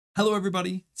Hello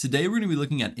everybody! Today we're going to be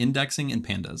looking at indexing in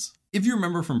Pandas. If you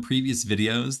remember from previous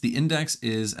videos, the index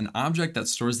is an object that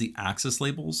stores the access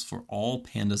labels for all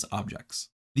Pandas objects.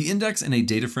 The index in a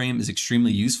data frame is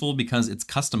extremely useful because it's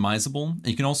customizable and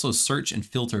you can also search and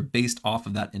filter based off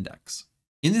of that index.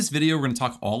 In this video, we're going to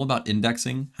talk all about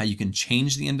indexing, how you can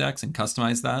change the index and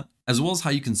customize that, as well as how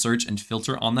you can search and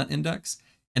filter on that index.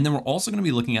 And then we're also going to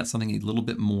be looking at something a little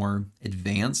bit more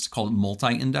advanced called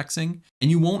multi-indexing.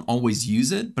 And you won't always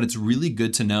use it, but it's really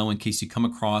good to know in case you come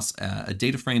across a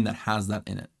data frame that has that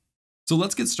in it. So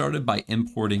let's get started by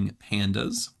importing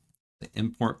pandas.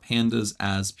 Import pandas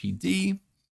as PD.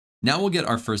 Now we'll get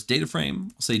our first data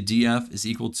frame. We'll say df is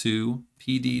equal to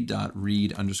pd.read_csv.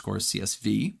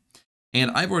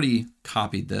 And I've already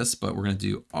copied this, but we're going to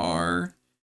do R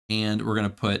and we're going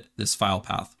to put this file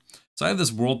path. So I have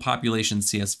this world population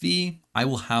CSV. I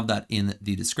will have that in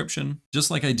the description,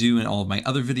 just like I do in all of my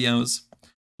other videos.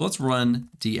 Let's run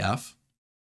df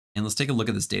and let's take a look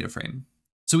at this data frame.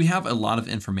 So we have a lot of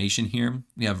information here.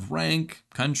 We have rank,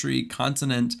 country,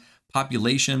 continent,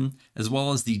 population, as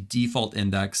well as the default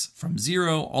index from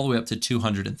 0 all the way up to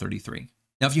 233.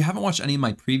 Now, if you haven't watched any of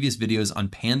my previous videos on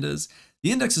pandas,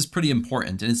 the index is pretty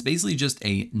important and it's basically just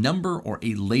a number or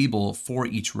a label for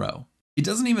each row. It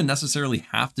doesn't even necessarily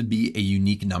have to be a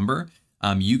unique number.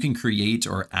 You can create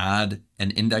or add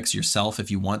an index yourself if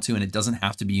you want to, and it doesn't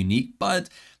have to be unique, but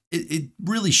it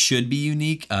really should be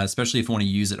unique, especially if you want to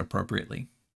use it appropriately.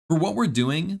 For what we're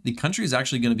doing, the country is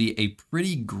actually going to be a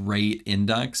pretty great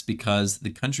index because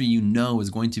the country is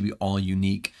going to be all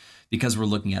unique because we're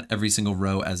looking at every single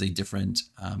row as a different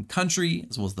country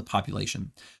as well as the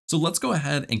population. So let's go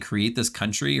ahead and create this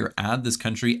country or add this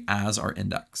country as our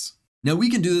index. Now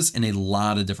we can do this in a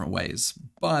lot of different ways,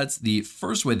 but the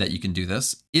first way that you can do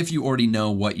this, if you already know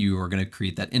what you are going to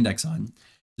create that index on,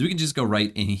 is we can just go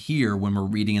right in here when we're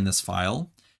reading in this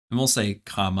file, and we'll say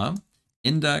comma,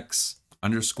 index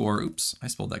underscore, oops, I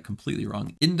spelled that completely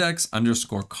wrong, index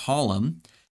underscore column,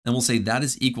 and we'll say that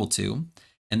is equal to,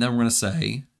 and then we're going to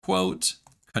say quote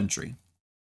country.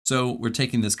 So we're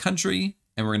taking this country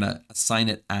and we're going to assign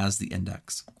it as the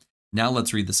index. Now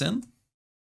let's read this in.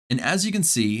 And as you can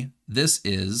see, this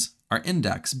is our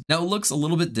index. Now it looks a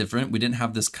little bit different. We didn't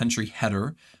have this country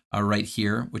header right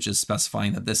here, which is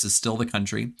specifying that this is still the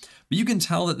country, but you can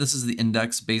tell that this is the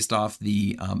index based off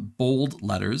the bold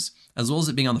letters, as well as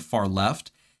it being on the far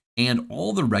left, and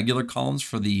all the regular columns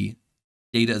for the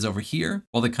data is over here,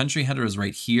 while the country header is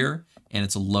right here, and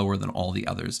it's lower than all the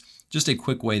others. Just a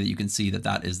quick way that you can see that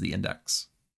that is the index.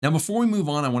 Now, before we move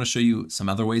on, I want to show you some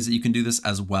other ways that you can do this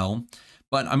as well.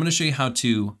 But I'm going to show you how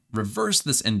to reverse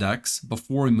this index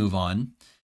before we move on.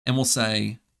 And we'll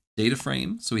say data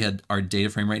frame. So we had our data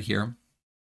frame right here.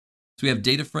 So we have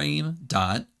data frame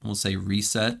dot, and we'll say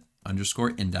reset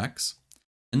underscore index.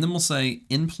 And then we'll say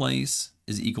in place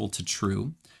is equal to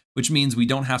true, which means we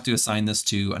don't have to assign this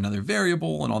to another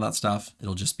variable and all that stuff.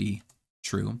 It'll just be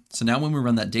true. So now when we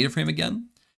run that data frame again,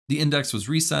 the index was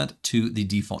reset to the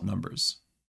default numbers.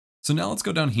 So now let's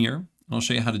go down here and I'll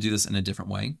show you how to do this in a different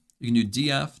way. You can do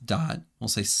df dot, we'll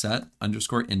say set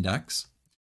underscore index,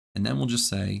 and then we'll just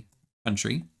say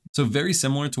country. So very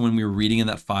similar to when we were reading in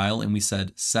that file and we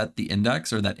said set the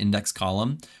index or that index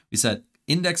column, we said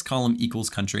index column equals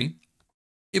country.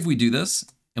 If we do this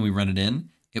and we run it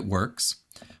in, it works.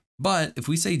 But if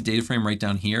we say data frame right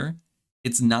down here,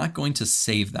 it's not going to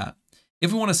save that.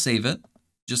 If we want to save it,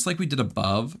 just like we did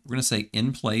above, we're going to say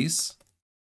in place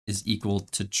is equal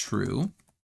to true.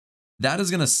 That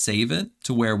is going to save it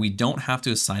to where we don't have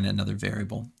to assign it another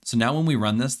variable. So now when we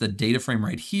run this, the data frame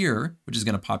right here, which is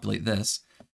going to populate this,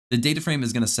 the data frame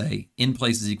is going to say in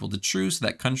place is equal to true. So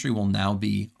that country will now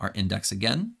be our index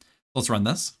again. Let's run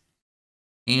this.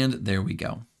 And there we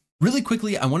go. Really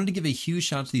quickly, I wanted to give a huge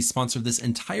shout out to the sponsor of this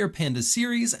entire Pandas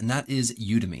series, and that is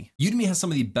Udemy. Udemy has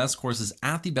some of the best courses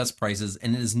at the best prices,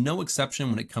 and it is no exception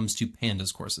when it comes to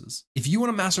Pandas courses. If you want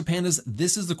to master Pandas,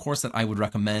 this is the course that I would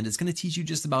recommend. It's going to teach you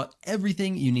just about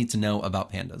everything you need to know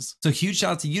about Pandas. So huge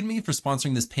shout out to Udemy for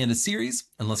sponsoring this Pandas series,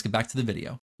 and let's get back to the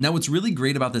video. Now, what's really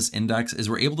great about this index is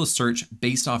we're able to search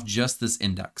based off just this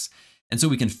index. And so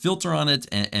we can filter on it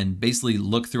and basically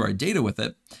look through our data with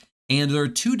it. And there are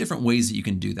two different ways that you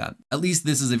can do that. At least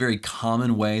this is a very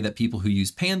common way that people who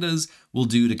use pandas will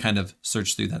do to kind of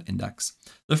search through that index.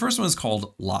 The first one is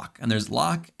called lock, and there's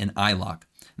lock and ilock,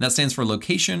 and that stands for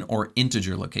location or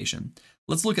integer location.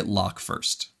 Let's look at lock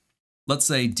first. Let's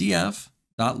say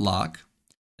df.lock,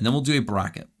 and then we'll do a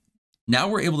bracket. Now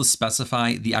we're able to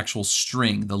specify the actual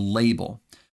string, the label.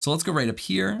 So let's go right up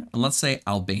here and let's say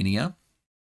Albania.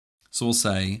 So we'll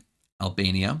say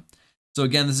Albania. So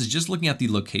again, this is just looking at the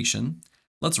location.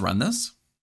 Let's run this.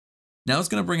 Now it's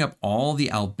going to bring up all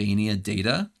the Albania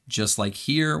data, just like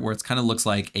here, where it kind of looks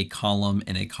like a column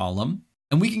in a column.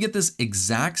 And we can get this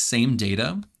exact same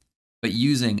data, but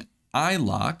using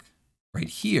iLock right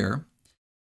here.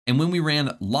 And when we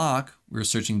ran lock, we were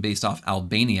searching based off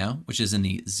Albania, which is in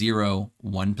the 0,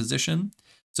 1 position.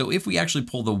 So if we actually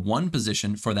pull the 1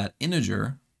 position for that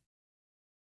integer,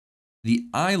 the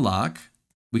iLock,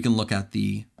 we can look at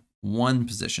the 1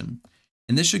 position.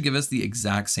 And this should give us the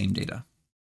exact same data.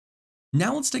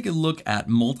 Now let's take a look at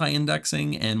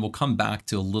multi-indexing, and we'll come back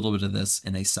to a little bit of this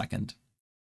in a second.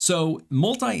 So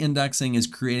multi-indexing is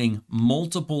creating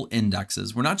multiple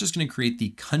indexes. We're not just going to create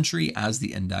the country as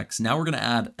the index. Now we're going to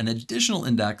add an additional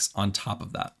index on top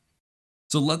of that.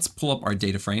 So let's pull up our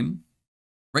data frame.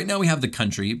 Right now we have the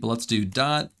country, but let's do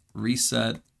dot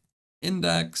reset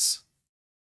index.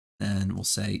 Then we'll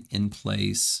say in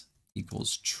place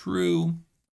equals true.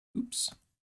 Oops.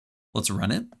 Let's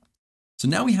run it. So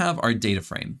now we have our data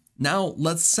frame. Now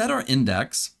let's set our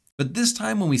index, but this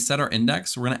time when we set our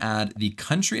index, we're going to add the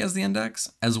country as the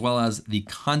index, as well as the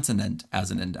continent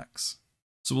as an index.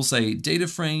 So we'll say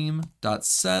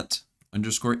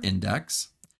dataframe.set_index.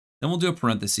 Then we'll do a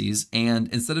parentheses.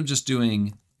 And instead of just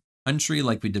doing country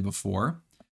like we did before,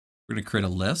 we're going to create a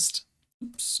list.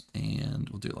 Oops. And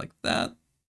we'll do it like that.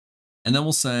 And then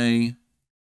we'll say,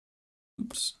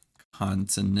 oops,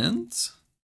 continent,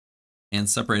 and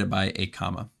separate it by a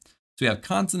comma. So we have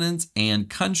continent and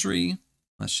country.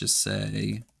 Let's just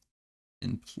say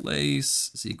in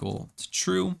place is equal to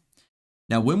true.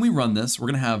 Now, when we run this, we're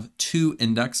going to have 2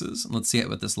 indexes. Let's see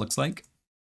what this looks like.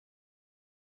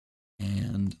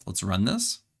 And let's run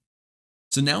this.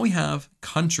 So now we have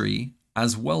country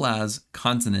as well as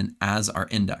continent as our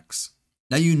index.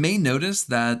 Now you may notice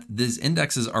that these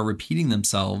indexes are repeating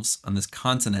themselves on this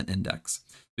continent index.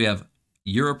 We have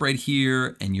Europe right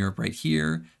here and Europe right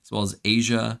here, as well as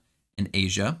Asia and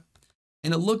Asia.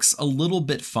 And it looks a little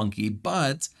bit funky,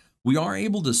 but we are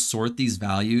able to sort these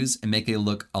values and make it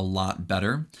look a lot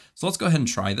better. So let's go ahead and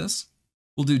try this.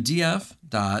 We'll do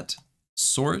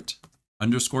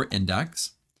df.sort_index.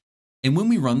 And when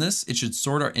we run this, it should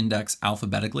sort our index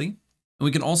alphabetically. And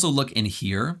we can also look in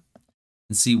here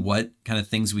and see what kind of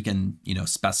things we can,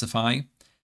 specify.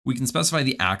 We can specify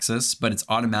the axis, but it's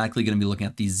automatically going to be looking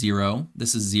at the 0.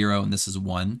 This is 0 and this is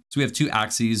 1. So we have 2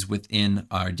 axes within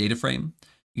our data frame.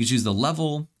 You can choose the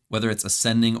level, whether it's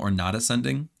ascending or not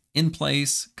ascending, in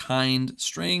place, kind,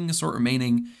 string, sort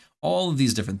remaining, all of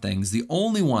these different things. The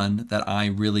only one that I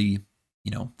really,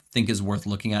 think is worth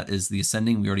looking at is the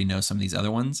ascending. We already know some of these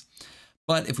other ones.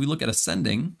 But if we look at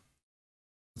ascending,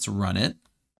 let's run it.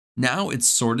 Now it's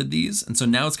sorted these. And so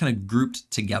now it's kind of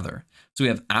grouped together. So we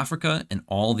have Africa and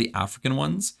all the African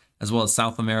ones, as well as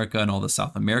South America and all the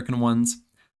South American ones.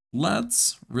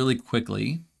 Let's really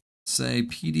quickly say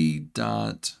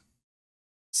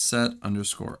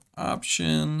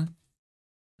pd.set_option,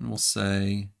 and we'll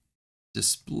say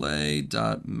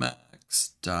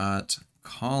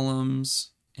display.max.columns.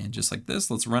 And just like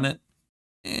this, let's run it.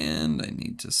 And I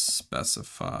need to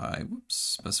specify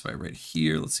right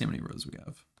here. Let's see how many rows we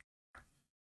have.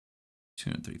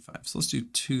 235. So let's do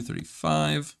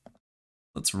 235.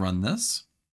 Let's run this.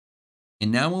 And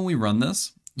now when we run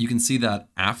this, you can see that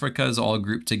Africa is all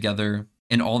grouped together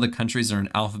and all the countries are in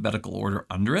alphabetical order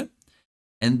under it.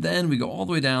 And then we go all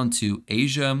the way down to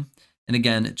Asia. And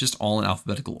again, just all in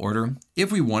alphabetical order.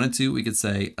 If we wanted to, we could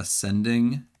say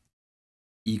ascending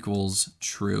equals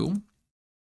true.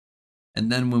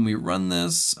 And then when we run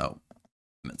this, I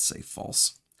meant to say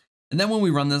false. And then when we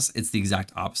run this, it's the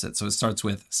exact opposite. So it starts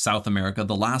with South America,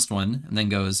 the last one, and then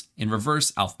goes in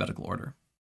reverse alphabetical order.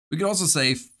 We could also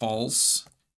say false,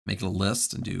 make it a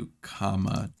list and do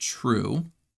comma true.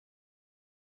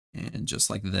 And just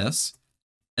like this.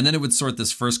 And then it would sort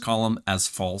this first column as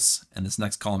false and this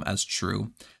next column as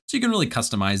true. So you can really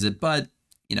customize it, but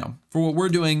for what we're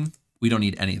doing, we don't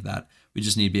need any of that. We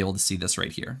just need to be able to see this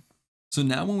right here. So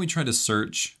now when we try to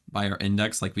search by our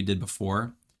index like we did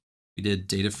before, we did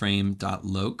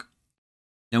dataframe.loc.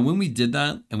 Now when we did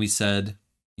that and we said,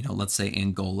 let's say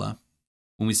Angola,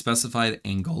 when we specified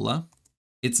Angola,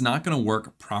 it's not going to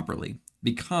work properly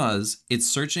because it's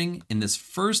searching in this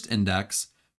first index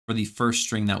for the first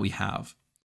string that we have.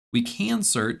 We can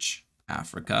search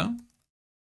Africa.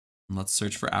 And let's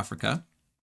search for Africa.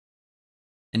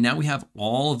 And now we have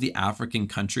all of the African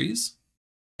countries.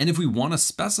 And if we want to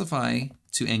specify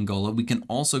to Angola, we can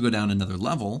also go down another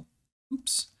level,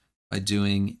 by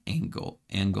doing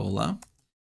Angola.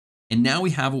 And now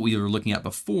we have what we were looking at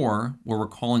before, where we're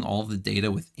calling all of the data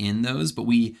within those, but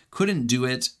we couldn't do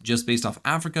it just based off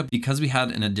Africa because we had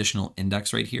an additional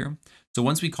index right here. So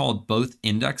once we called both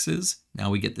indexes, now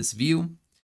we get this view.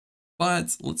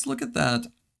 But let's look at that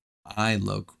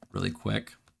iLoc really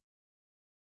quick.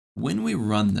 When we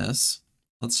run this,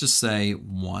 let's just say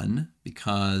 1,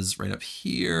 because right up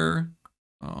here,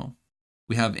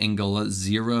 we have Angola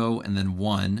 0 and then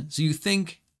 1. So you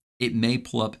think it may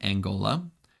pull up Angola.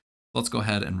 Let's go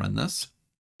ahead and run this.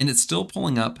 And it's still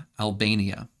pulling up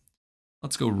Albania.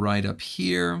 Let's go right up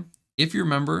here. If you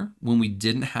remember, when we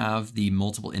didn't have the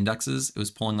multiple indexes, it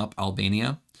was pulling up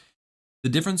Albania. The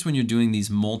difference when you're doing these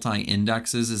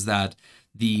multi-indexes is that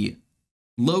the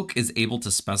loc is able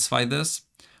to specify this,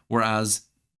 whereas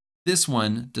this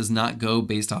one does not go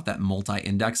based off that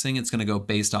multi-indexing. It's going to go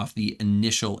based off the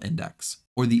initial index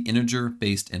or the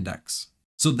integer-based index.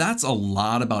 So that's a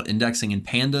lot about indexing in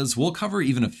Pandas. We'll cover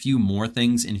even a few more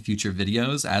things in future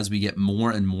videos as we get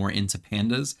more and more into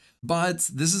Pandas. But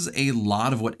this is a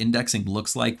lot of what indexing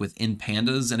looks like within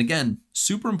Pandas. And again,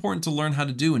 super important to learn how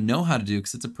to do and know how to do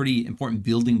because it's a pretty important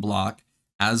building block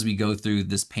as we go through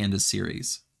this Pandas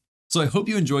series. So I hope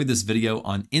you enjoyed this video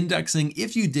on indexing.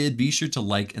 If you did, be sure to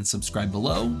like and subscribe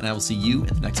below, and I will see you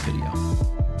in the next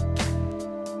video.